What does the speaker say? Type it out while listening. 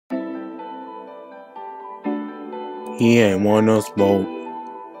He ain't want no smoke.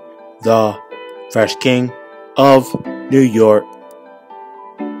 The Fresh King of New York.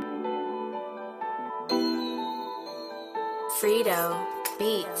 Frito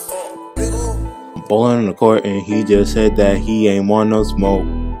beats. I'm bowling in the court and he just said that he ain't want no smoke.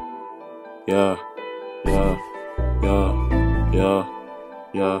 Yeah.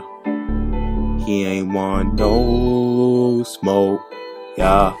 He ain't want no smoke.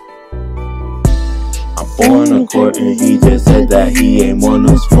 Yeah. I'm bowling in the court and he just said that he ain't want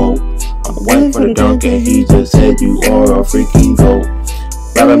no smoke. I'm waiting for the dunk and he just said you are a freaking goat.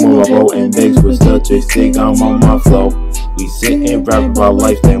 Rapping with my bro and Biggs with such a stick, I'm on my flow. We sit and rap about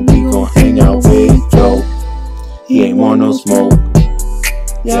life, then we gon' hang out with Joe. He ain't want no smoke.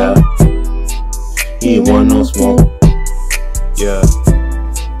 Yeah. He ain't want no smoke. Yeah.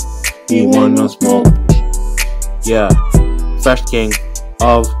 He ain't want no smoke. Yeah. Fresh King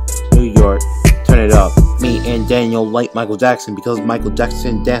of New York. Turn it up. Me and Daniel like Michael Jackson because Michael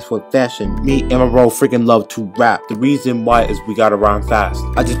Jackson danced with fashion. Me and my bro freaking love to rap. The reason why is we gotta rhyme fast.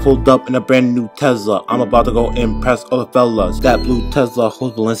 I just pulled up in a brand new Tesla. I'm about to go impress other fellas. That blue Tesla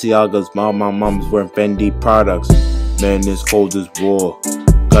holds Balenciagas. My mom's wearing Fendi products. Man, it's cold as war.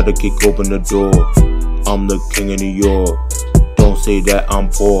 Gotta kick open the door. I'm the king of New York. Don't say that I'm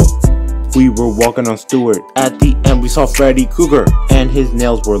poor. We were walking on Stewart. At the end we saw Freddy Krueger, and his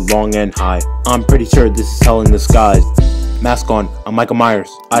nails were long and high. I'm pretty sure this is hell in disguise. Mask on, I'm Michael Myers.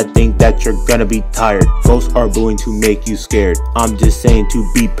 I think that you're gonna be tired. Ghosts are going to make you scared. I'm just saying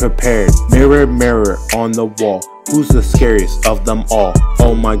to be prepared. Mirror, mirror on the wall, who's the scariest of them all?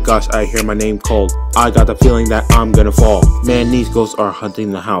 Oh my gosh, I hear my name called. I got the feeling that I'm gonna fall. Man, these ghosts are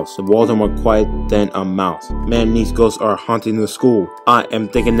hunting the house. The walls are more quiet than a mouse. Man, these ghosts are haunting the school. I am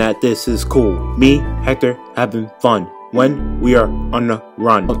thinking that this is cool. Me, Hector, having fun when we are on the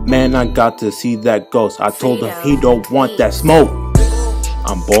run. But man, I got to see that ghost. I told him he don't want that smoke.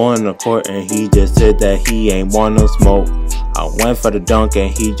 I'm bowling in the court and he just said that he ain't want no smoke. I went for the dunk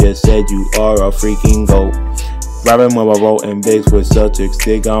and he just said you are a freaking goat. Rapping with my bro and Biggs with such a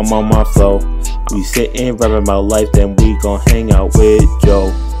stick, I'm on my flow. We sit and rapping about life, then we gon' hang out with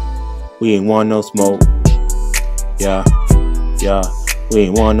Joe. We ain't want no smoke. Yeah. We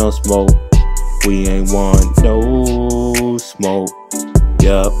ain't want no smoke. We ain't want no smoke.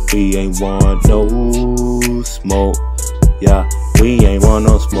 Yeah, we ain't want no smoke. Yeah, we ain't want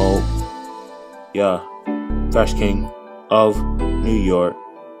no smoke. Yeah, Fresh King of New York.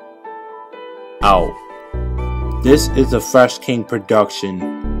 Out. This is a Fresh King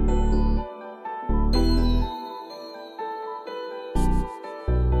production.